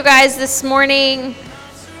Guys, this morning,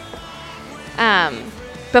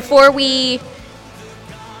 before we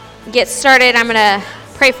get started, I'm going to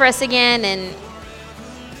pray for us again, and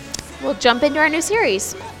we'll jump into our new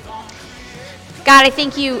series. God, I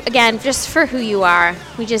thank you again just for who you are.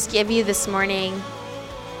 We just give you this morning.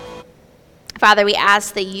 Father, we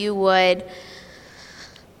ask that you would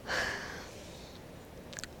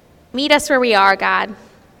meet us where we are, God.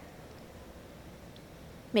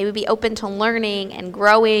 May we be open to learning and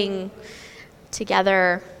growing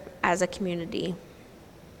together as a community.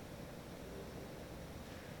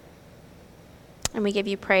 And we give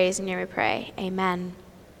you praise, and here we pray. Amen.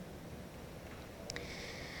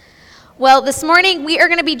 Well, this morning we are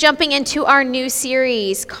going to be jumping into our new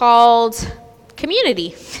series called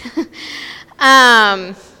Community.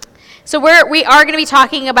 So we are going to be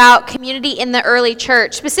talking about community in the early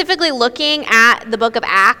church, specifically looking at the book of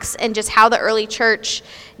Acts and just how the early church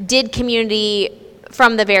did community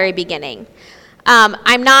from the very beginning.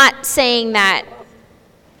 I'm not saying that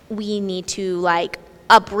we need to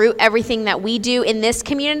uproot everything that we do in this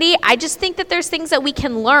community. I just think that there's things that we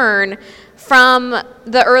can learn from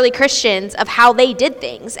the early Christians of how they did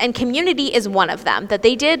things, and community is one of them that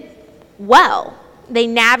they did well. They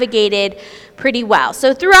navigated pretty well.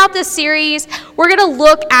 So throughout this series, we're going to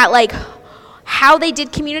look at how they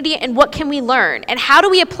did community and what can we learn and how do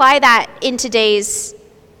we apply that in today's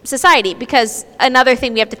society, because another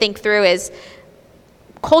thing we have to think through is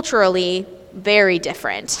culturally very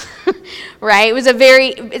different, right? It was a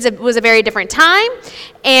very different time,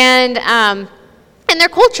 and their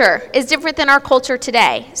culture is different than our culture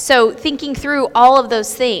today. So thinking through all of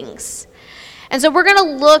those things. And so we're going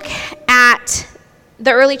to look at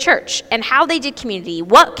the early church and how they did community.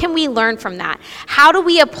 What can we learn from that? How do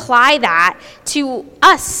we apply that to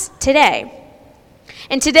us today?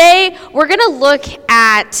 And today we're going to look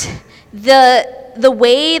at the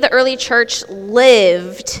way the early church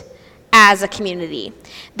lived as a community.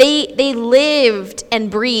 They lived and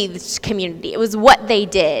breathed community. It was what they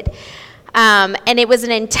did. And it was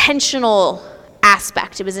an intentional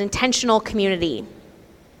aspect. It was an intentional community.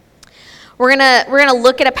 We're gonna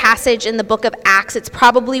look at a passage in the book of Acts. It's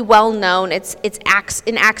probably well known. It's Acts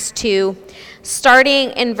in Acts 2, starting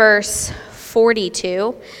in verse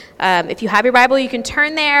 42. If you have your Bible, you can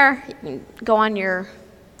turn there. You can go on your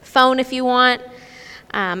phone if you want.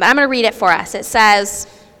 But I'm going to read it for us. It says,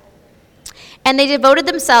 "And they devoted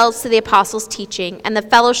themselves to the apostles' teaching and the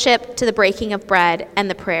fellowship, to the breaking of bread and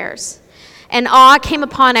the prayers. And awe came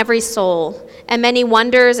upon every soul, and many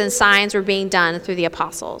wonders and signs were being done through the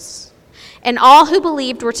apostles. And all who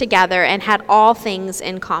believed were together and had all things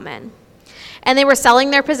in common. And they were selling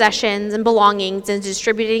their possessions and belongings and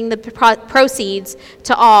distributing the proceeds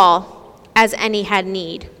to all as any had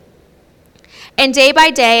need. And day by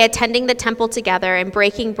day, attending the temple together and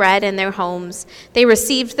breaking bread in their homes, they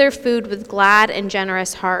received their food with glad and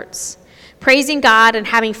generous hearts, praising God and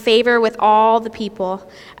having favor with all the people.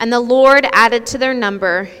 And the Lord added to their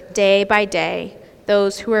number day by day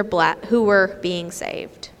those who were being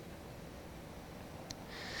saved."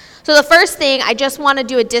 So the first thing, I just want to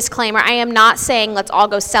do a disclaimer. I am not saying let's all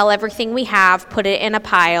go sell everything we have, put it in a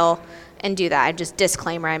pile, and do that.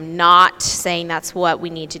 Disclaimer, I'm not saying that's what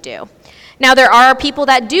we need to do. Now, there are people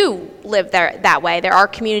that do live that way. There are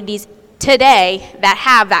communities today that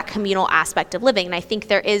have that communal aspect of living, and I think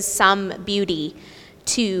there is some beauty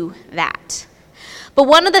to that. But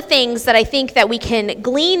one of the things that I think that we can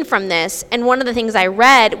glean from this, and one of the things I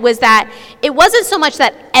read, was that it wasn't so much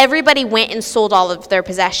that everybody went and sold all of their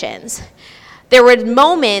possessions. There were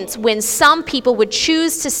moments when some people would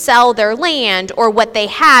choose to sell their land or what they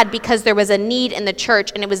had because there was a need in the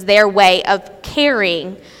church, and it was their way of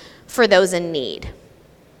caring for those in need.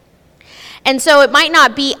 And so it might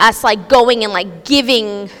not be us going and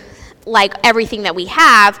giving everything that we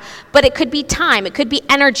have, but it could be time, it could be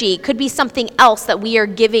energy, it could be something else that we are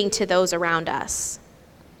giving to those around us.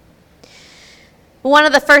 One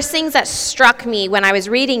of the first things that struck me when I was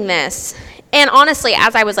reading this, and honestly,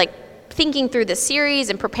 as I was thinking through the series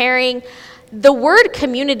and preparing, the word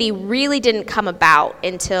community really didn't come about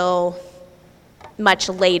until much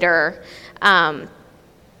later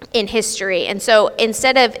in history. And so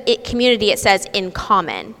instead of community, it says in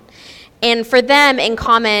common. And for them, in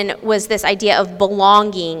common was this idea of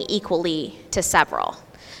belonging equally to several.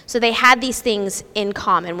 So they had these things in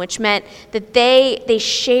common, which meant that they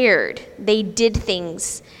shared, they did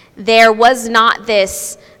things. There was not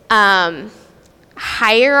this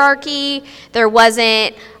hierarchy. There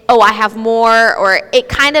wasn't, oh, I have more, or it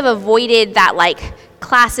kind of avoided that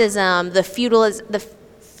classism, the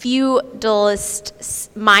feudalist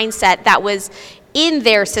mindset that was in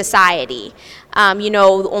their society.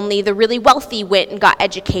 Only the really wealthy went and got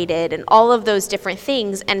educated and all of those different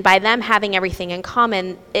things. And by them having everything in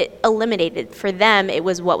common, it eliminated, for them, it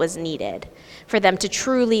was what was needed for them to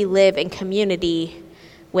truly live in community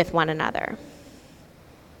with one another.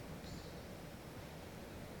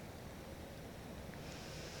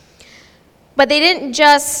 But they didn't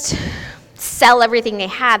just sell everything they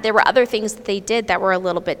had. There were other things that they did that were a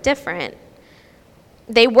little bit different.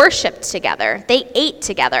 They worshiped together. They ate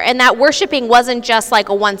together. And that worshiping wasn't just like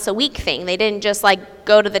a once a week thing. They didn't just like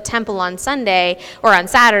go to the temple on Sunday or on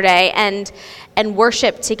Saturday and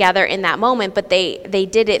worship together in that moment, but they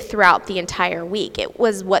did it throughout the entire week. It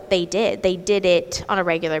was what they did. They did it on a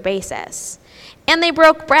regular basis. And they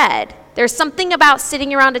broke bread. There's something about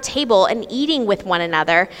sitting around a table and eating with one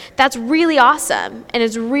another that's really awesome and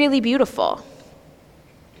is really beautiful.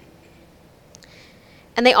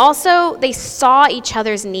 And they saw each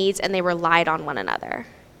other's needs and they relied on one another.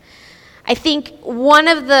 I think one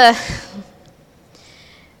of the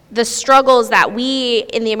struggles that we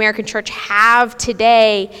in the American church have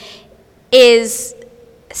today is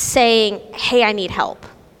saying, hey, I need help.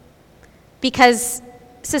 Because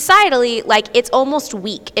societally, it's almost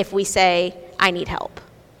weak if we say, I need help.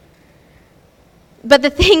 But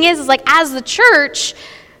the thing is as the church,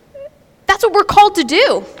 that's what we're called to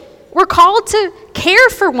do. We're called to care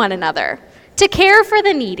for one another, to care for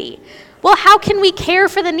the needy. Well, how can we care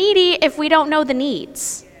for the needy if we don't know the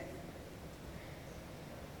needs?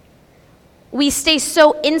 We stay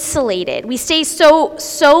so insulated. We stay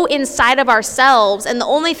so inside of ourselves, and the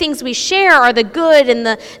only things we share are the good and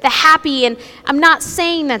the happy, and I'm not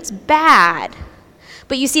saying that's bad.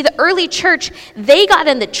 But you see, the early church, they got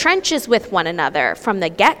in the trenches with one another from the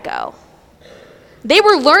get-go. They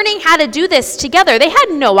were learning how to do this together. They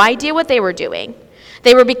had no idea what they were doing.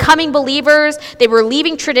 They were becoming believers. They were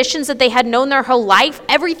leaving traditions that they had known their whole life.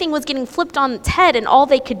 Everything was getting flipped on its head, and all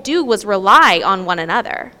they could do was rely on one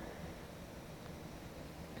another.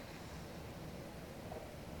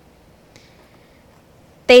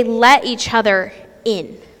 They let each other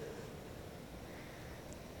in.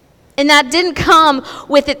 And that didn't come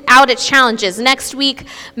without its challenges. Next week,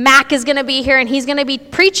 Mac is going to be here, and he's going to be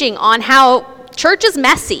preaching on how church is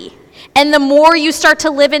messy. And the more you start to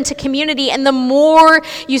live into community and the more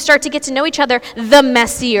you start to get to know each other, the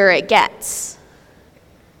messier it gets.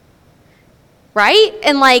 Right?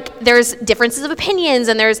 And there's differences of opinions,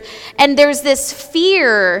 and there's this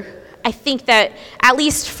fear, I think, that at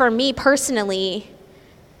least for me personally,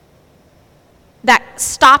 that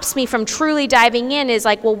stops me from truly diving in is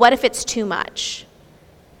well, what if it's too much?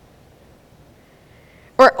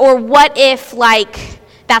 Or what if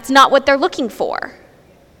that's not what they're looking for?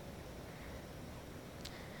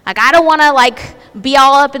 I don't want to be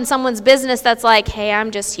all up in someone's business that's hey, I'm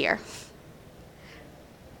just here.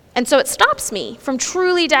 And so it stops me from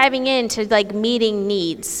truly diving into meeting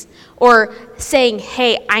needs or saying,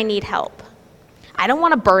 hey, I need help. I don't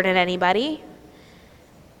want to burden anybody.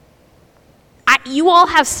 You all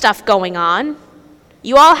have stuff going on.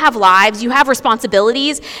 You all have lives, you have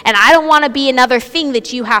responsibilities, and I don't want to be another thing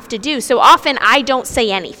that you have to do. So often I don't say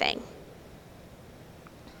anything.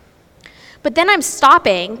 But then I'm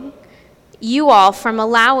stopping you all from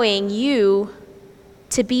allowing you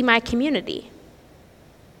to be my community.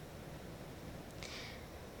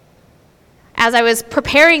 As I was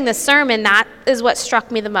preparing the sermon, that is what struck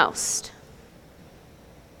me the most.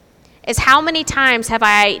 Is how many times have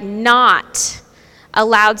I not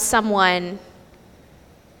allowed someone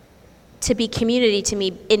to be community to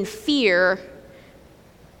me in fear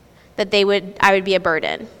that I would be a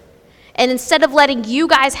burden. And instead of letting you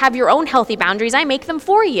guys have your own healthy boundaries, I make them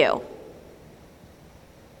for you.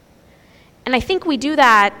 And I think we do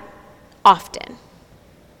that often.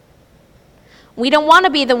 We don't want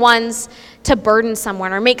to be the ones to burden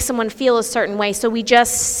someone or make someone feel a certain way, so we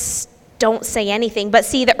just don't say anything. But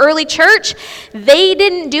see, the early church, they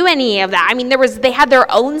didn't do any of that. I mean, they had their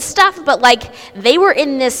own stuff, but they were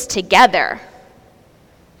in this together.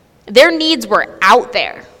 Their needs were out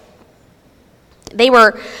there.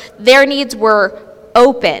 Their needs were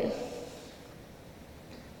open.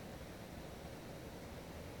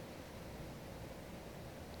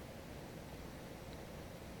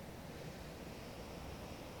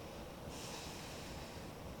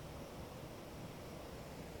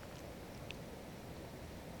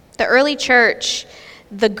 The early church,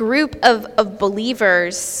 the group of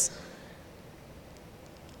believers,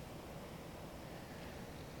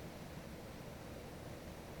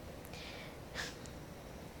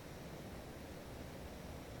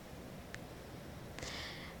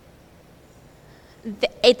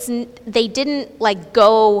 they didn't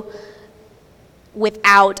go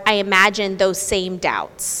without, I imagine, those same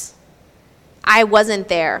doubts. I wasn't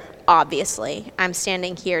there, obviously. I'm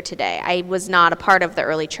standing here today. I was not a part of the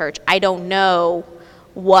early church. I don't know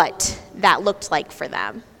what that looked like for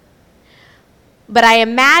them. But I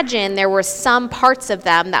imagine there were some parts of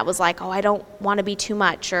them that was like, oh, I don't want to be too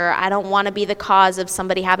much, or I don't want to be the cause of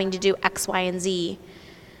somebody having to do X, Y, and Z.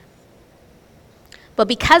 But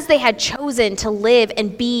because they had chosen to live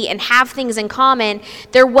and be and have things in common,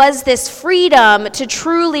 there was this freedom to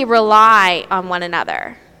truly rely on one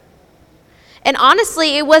another. And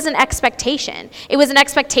honestly, it was an expectation. It was an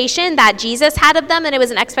expectation that Jesus had of them, and it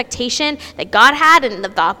was an expectation that God had, and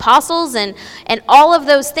the apostles, and all of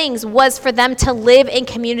those things was for them to live in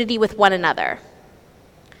community with one another.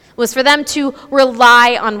 Was for them to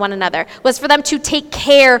rely on one another. Was for them to take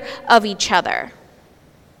care of each other.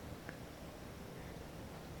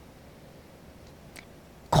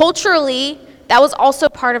 Culturally, that was also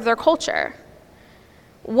part of their culture.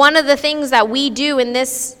 One of the things that we do in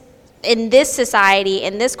this society,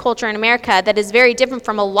 in this culture in America, that is very different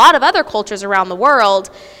from a lot of other cultures around the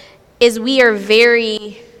world, is we are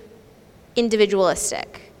very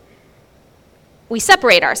individualistic. We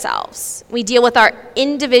separate ourselves. We deal with our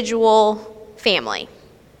individual family.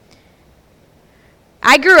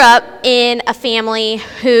 I grew up in a family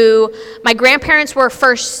who, my grandparents were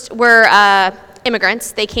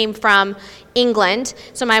immigrants. They came from England.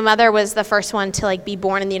 So my mother was the first one to be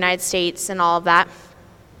born in the United States and all of that.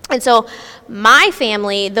 And so my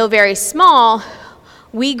family, though very small,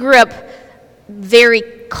 we grew up very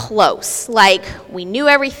close. We knew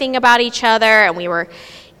everything about each other, and we were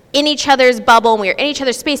in each other's bubble, and we were in each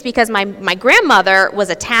other's space because my grandmother was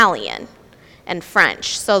Italian and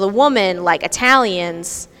French. So the woman, like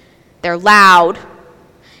Italians, they're loud,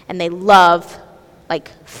 and they love,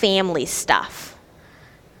 family stuff.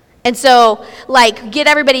 And so, get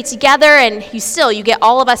everybody together, and you get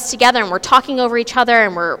all of us together, and we're talking over each other,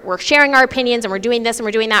 and we're sharing our opinions, and we're doing this, and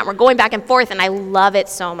we're doing that, and we're going back and forth, and I love it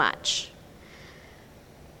so much.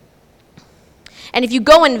 And if you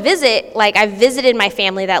go and visit, I've visited my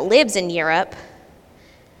family that lives in Europe,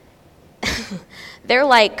 they're,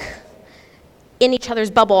 in each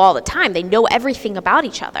other's bubble all the time. They know everything about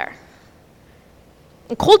each other.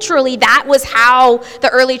 And culturally, that was how the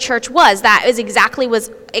early church was. That is exactly what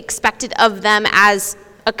was expected of them as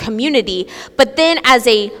a community. But then as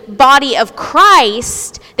a body of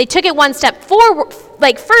Christ, they took it one step forward,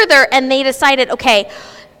 further, and they decided, okay,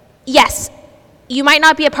 yes, you might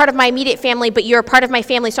not be a part of my immediate family, but you're a part of my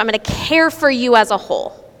family, so I'm going to care for you as a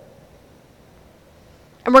whole.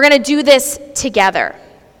 And we're going to do this together.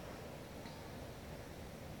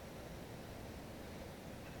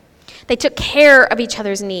 They took care of each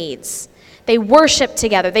other's needs. They worshiped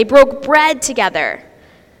together. They broke bread together.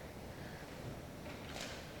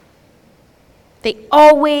 They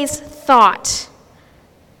always thought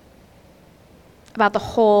about the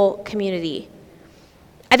whole community.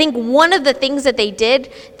 I think one of the things that they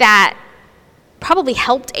did that probably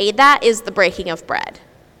helped aid that is the breaking of bread.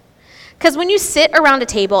 Because when you sit around a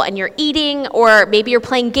table and you're eating, or maybe you're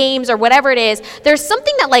playing games or whatever it is, there's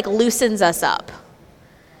something that loosens us up.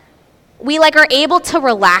 We are able to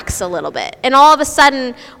relax a little bit. And all of a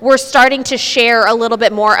sudden, we're starting to share a little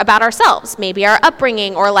bit more about ourselves. Maybe our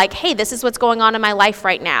upbringing, or hey, this is what's going on in my life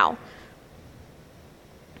right now.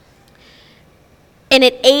 And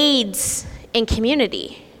it aids in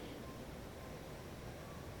community.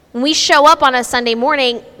 When we show up on a Sunday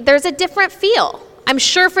morning, there's a different feel. I'm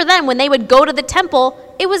sure for them, when they would go to the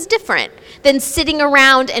temple, it was different than sitting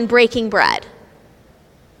around and breaking bread.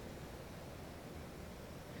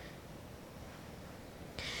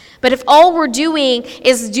 But if all we're doing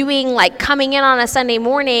is coming in on a Sunday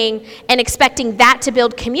morning and expecting that to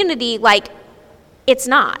build community, it's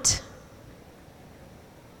not.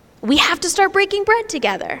 We have to start breaking bread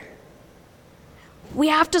together. We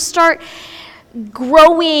have to start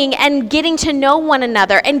growing and getting to know one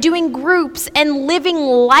another and doing groups and living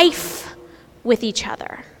life with each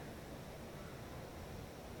other.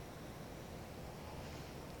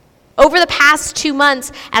 Over the past 2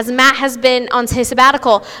 months, as Matt has been on his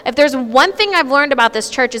sabbatical, if there's one thing I've learned about this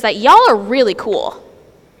church is that y'all are really cool.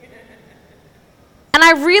 And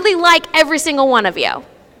I really like every single one of you.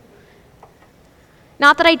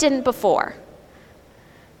 Not that I didn't before.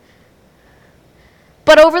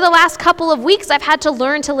 But over the last couple of weeks, I've had to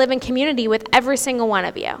learn to live in community with every single one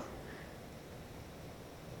of you.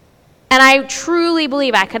 And I truly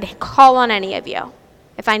believe I could call on any of you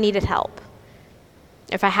if I needed help,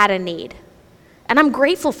 if I had a need. And I'm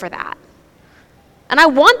grateful for that. And I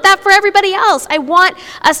want that for everybody else. I want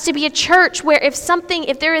us to be a church where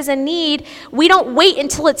if there is a need, we don't wait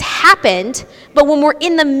until it's happened, but when we're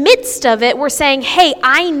in the midst of it, we're saying, hey,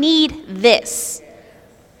 I need this.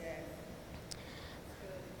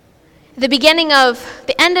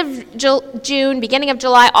 The end of June, beginning of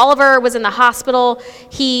July, Oliver was in the hospital.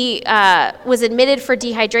 He was admitted for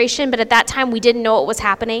dehydration, but at that time we didn't know what was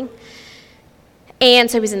happening. And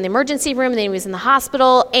so he was in the emergency room, and then he was in the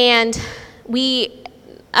hospital, and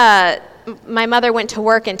my mother went to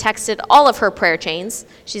work and texted all of her prayer chains.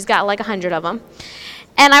 She's got like 100 of them.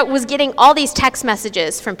 And I was getting all these text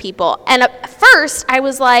messages from people. And at first I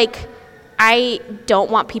was like, I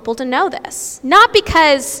don't want people to know this. Not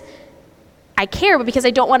because I care, but because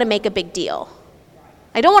I don't want to make a big deal.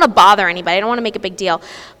 I don't want to bother anybody. I don't want to make a big deal.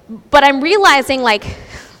 But I'm realizing, like,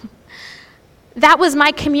 that was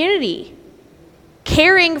my community,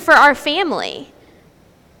 caring for our family,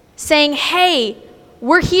 saying, hey,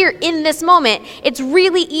 we're here in this moment. It's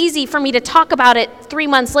really easy for me to talk about it 3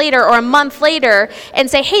 months later or a month later and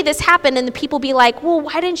say, hey, this happened, and the people be like, well,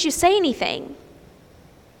 why didn't you say anything?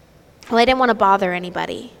 Well, I didn't want to bother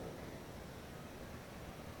anybody.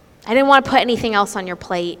 I didn't want to put anything else on your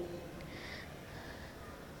plate.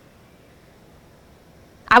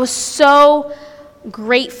 I was so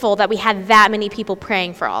grateful that we had that many people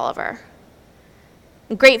praying for Oliver.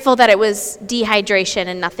 I'm grateful that it was dehydration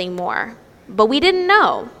and nothing more. But we didn't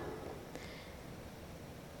know.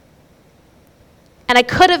 And I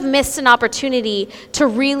could have missed an opportunity to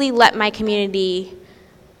really let my community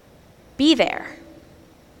be there.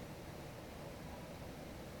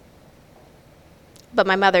 But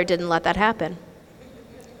my mother didn't let that happen.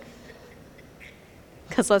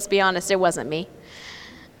 Because let's be honest, it wasn't me.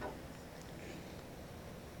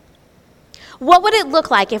 What would it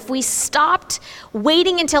look like if we stopped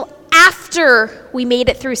waiting until after we made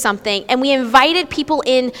it through something and we invited people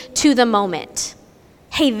in to the moment?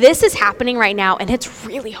 Hey, this is happening right now and it's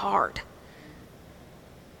really hard.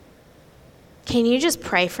 Can you just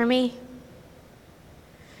pray for me?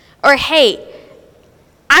 Or hey,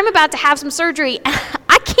 I'm about to have some surgery.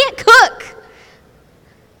 I can't cook.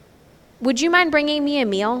 Would you mind bringing me a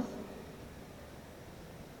meal?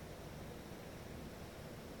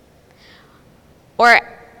 Or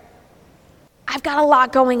I've got a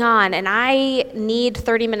lot going on and I need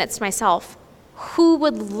 30 minutes to myself. Who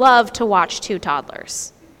would love to watch 2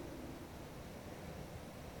 toddlers?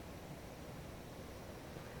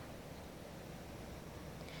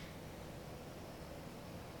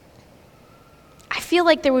 I feel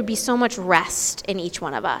like there would be so much rest in each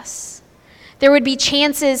one of us. There would be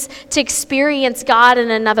chances to experience God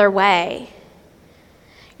in another way.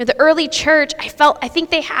 The early church, I think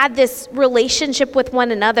they had this relationship with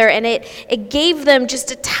one another, and it gave them just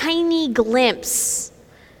a tiny glimpse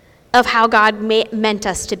of how God meant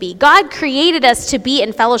us to be. God created us to be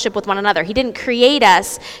in fellowship with one another. He didn't create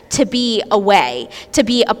us to be away, to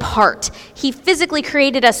be apart. He physically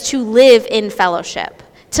created us to live in fellowship,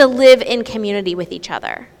 to live in community with each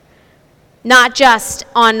other. Not just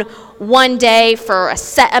on one day for a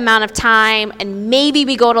set amount of time, and maybe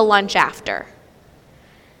we go to lunch after.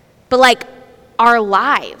 But like our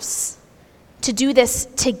lives, to do this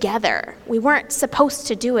together. We weren't supposed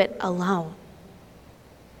to do it alone.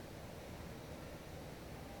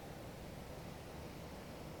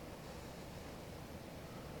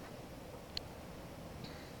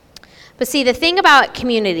 But see, the thing about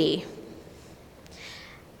community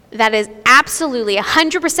that is absolutely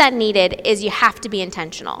 100% needed is you have to be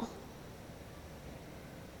intentional.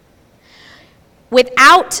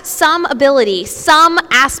 Without some ability, some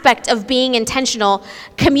aspect of being intentional,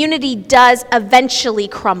 community does eventually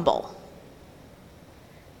crumble.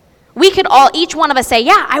 We could all, each one of us say,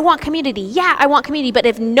 yeah, I want community. Yeah, I want community. But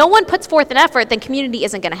if no one puts forth an effort, then community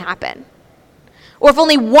isn't going to happen. Or if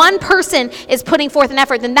only one person is putting forth an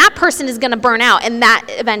effort, then that person is going to burn out, and that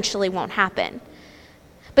eventually won't happen.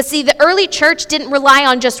 But see, the early church didn't rely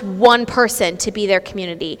on just one person to be their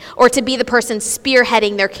community or to be the person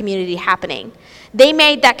spearheading their community happening. They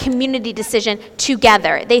made that community decision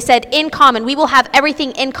together. They said, in common, we will have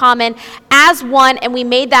everything in common as one, and we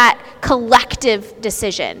made that collective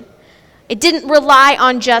decision. It didn't rely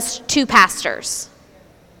on just 2 pastors.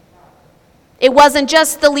 It wasn't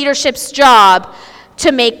just the leadership's job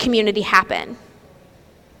to make community happen.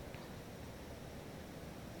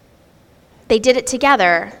 They did it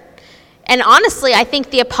together. And honestly, I think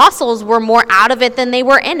the apostles were more out of it than they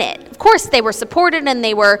were in it. Of course, they were supported and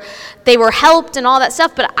they were helped and all that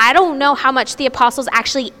stuff, but I don't know how much the apostles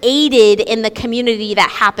actually aided in the community that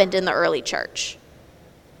happened in the early church.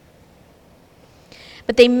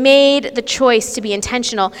 But they made the choice to be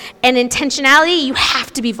intentional. And intentionality, you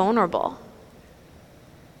have to be vulnerable.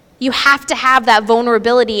 You have to have that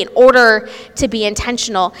vulnerability in order to be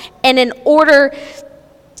intentional. And in order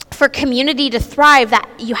for community to thrive, that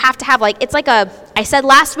you have to have it's like I said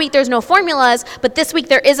last week there's no formulas, but this week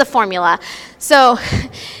there is a formula. So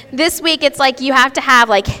this week it's you have to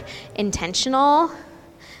have intentional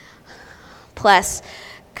plus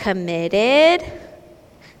committed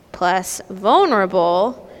plus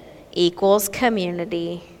vulnerable equals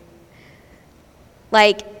community.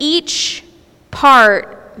 Each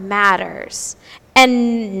part matters.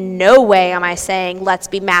 And no way am I saying let's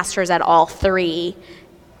be masters at all three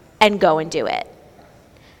and go and do it.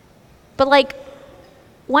 But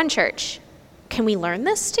one church, can we learn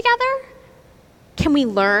this together? Can we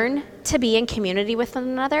learn to be in community with one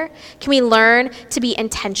another? Can we learn to be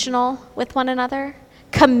intentional with one another?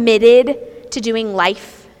 Committed to doing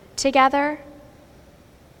life together?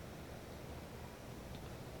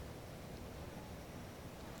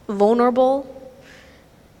 Vulnerable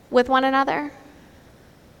with one another?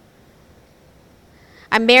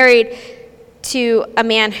 I'm married to a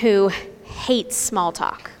man who hates small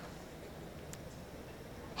talk.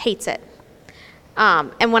 Hates it.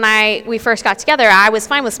 And when we first got together, I was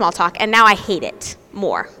fine with small talk, and now I hate it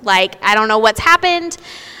more. I don't know what's happened,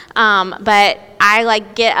 but I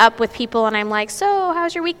get up with people and I'm like, so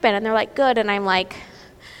how's your week been? And they're like, good. And I'm like,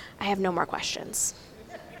 I have no more questions.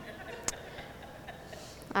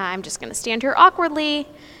 I'm just going to stand here awkwardly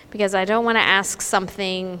because I don't want to ask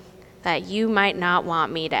something that you might not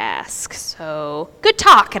want me to ask. So good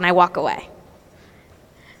talk, and I walk away.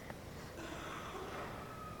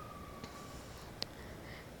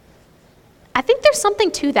 I think there's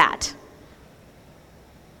something to that.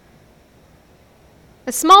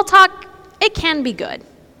 The small talk, it can be good.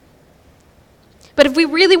 But if we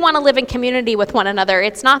really want to live in community with one another,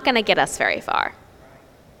 it's not going to get us very far.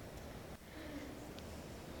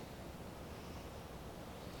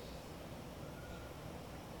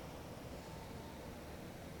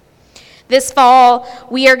 This fall,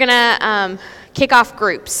 we are going to kick off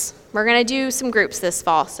groups. We're going to do some groups this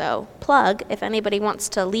fall, so plug, if anybody wants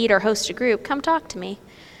to lead or host a group, come talk to me.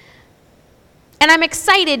 And I'm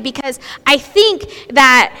excited because I think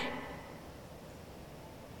that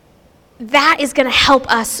is going to help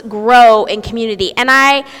us grow in community. And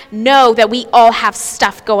I know that we all have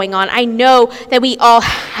stuff going on. I know that we all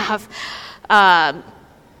have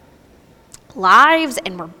lives,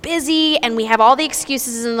 and we're busy, and we have all the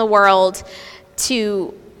excuses in the world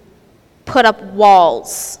to put up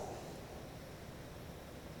walls.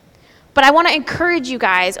 But I want to encourage you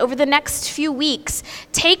guys over the next few weeks,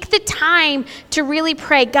 take the time to really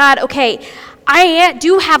pray, God, okay, I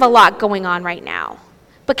do have a lot going on right now,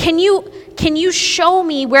 but can you show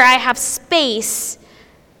me where I have space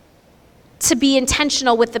to be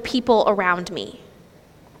intentional with the people around me,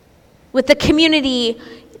 with the community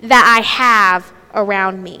that I have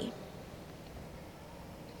around me?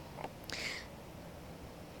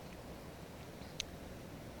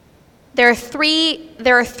 There are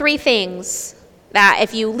three things that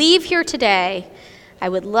if you leave here today, I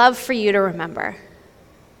would love for you to remember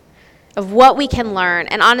of what we can learn,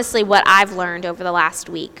 and honestly what I've learned over the last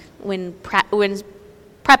week when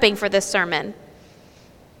prepping for this sermon.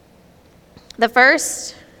 The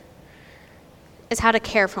first is how to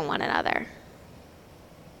care for one another.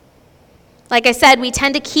 Like I said, we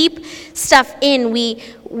tend to keep stuff in. We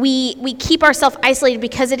keep ourselves isolated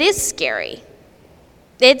because it is scary.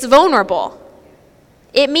 It's vulnerable.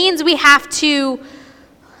 It means we have to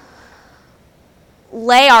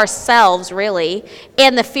lay ourselves, really,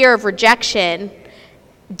 and the fear of rejection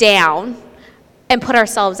down and put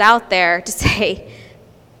ourselves out there to say,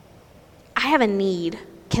 I have a need.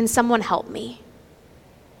 Can someone help me?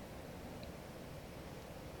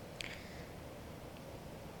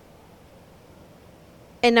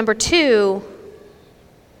 And number two,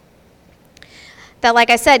 that,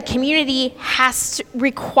 like I said, community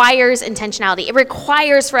requires intentionality. It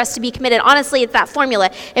requires for us to be committed. Honestly, it's that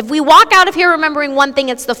formula. If we walk out of here remembering one thing,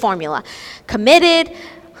 it's the formula. Committed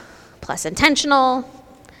plus intentional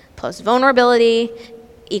plus vulnerability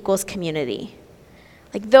equals community.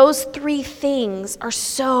 Those three things are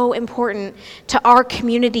so important to our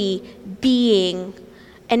community being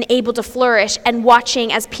and able to flourish, and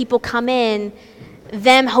watching as people come in,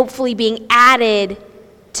 them hopefully being added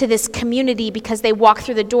to this community because they walk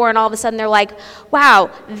through the door and all of a sudden they're like, wow,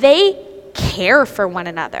 they care for one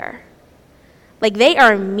another. They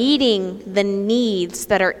are meeting the needs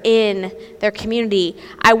that are in their community.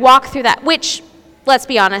 I walk through that, which, let's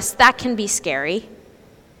be honest, that can be scary.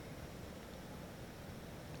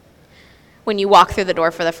 when you walk through the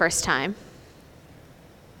door for the first time.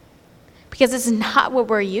 Because it's not what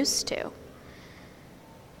we're used to.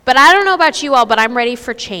 But I don't know about you all, but I'm ready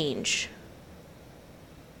for change.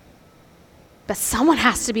 But someone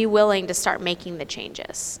has to be willing to start making the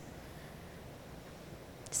changes.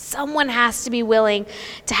 Someone has to be willing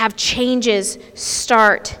to have changes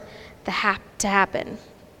start to happen.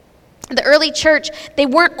 The early church, they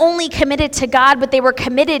weren't only committed to God, but they were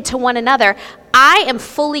committed to one another. I am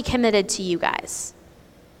fully committed to you guys.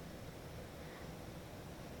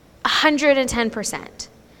 110%.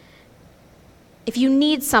 If you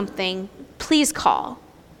need something, please call.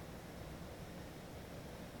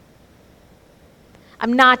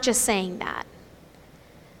 I'm not just saying that.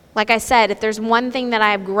 Like I said, if there's one thing that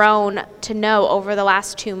I've grown to know over the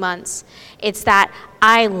last 2 months, it's that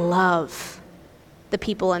I love the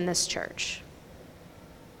people in this church.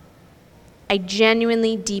 I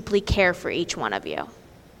genuinely, deeply care for each one of you.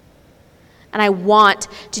 And I want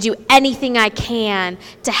to do anything I can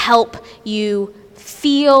to help you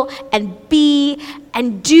feel and be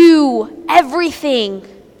and do everything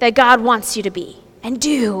that God wants you to be and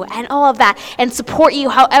do and all of that, and support you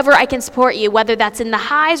however I can support you, whether that's in the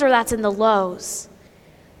highs or that's in the lows.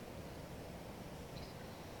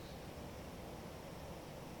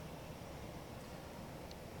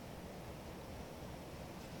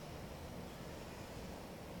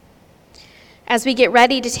 As we get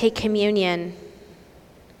ready to take communion,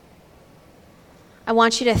 I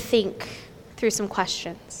want you to think through some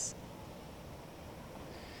questions.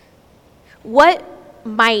 What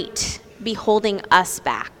might be holding us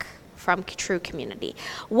back from true community?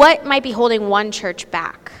 What might be holding one church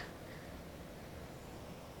back?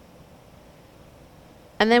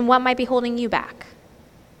 And then what might be holding you back?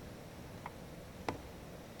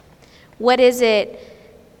 What is it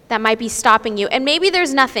that might be stopping you? And maybe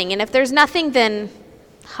there's nothing. And if there's nothing, then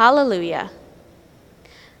hallelujah.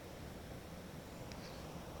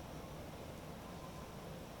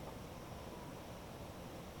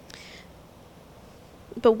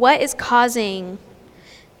 But what is causing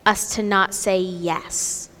us to not say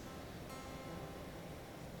yes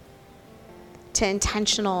to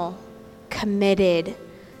intentional, committed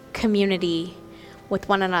community with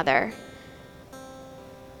one another?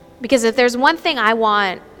 Because if there's one thing I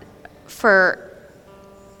want for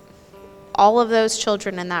all of those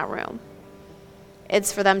children in that room,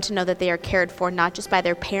 it's for them to know that they are cared for, not just by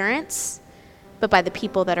their parents, but by the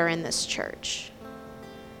people that are in this church.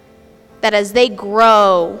 That as they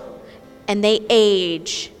grow and they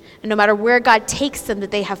age, and no matter where God takes them,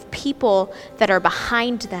 that they have people that are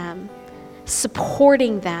behind them,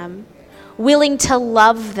 supporting them, willing to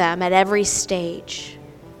love them at every stage.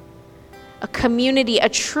 A community, a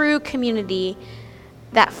true community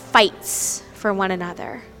that fights for one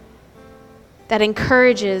another, that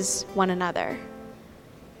encourages one another,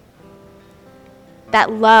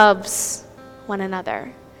 that loves one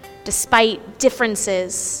another despite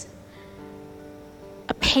differences,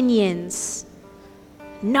 opinions,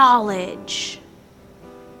 knowledge.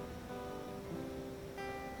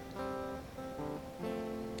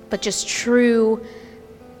 But just true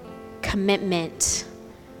commitment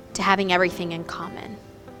to having everything in common.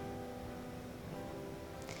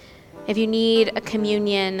 If you need a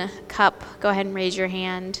communion cup, go ahead and raise your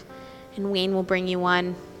hand, and Wayne will bring you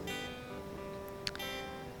one.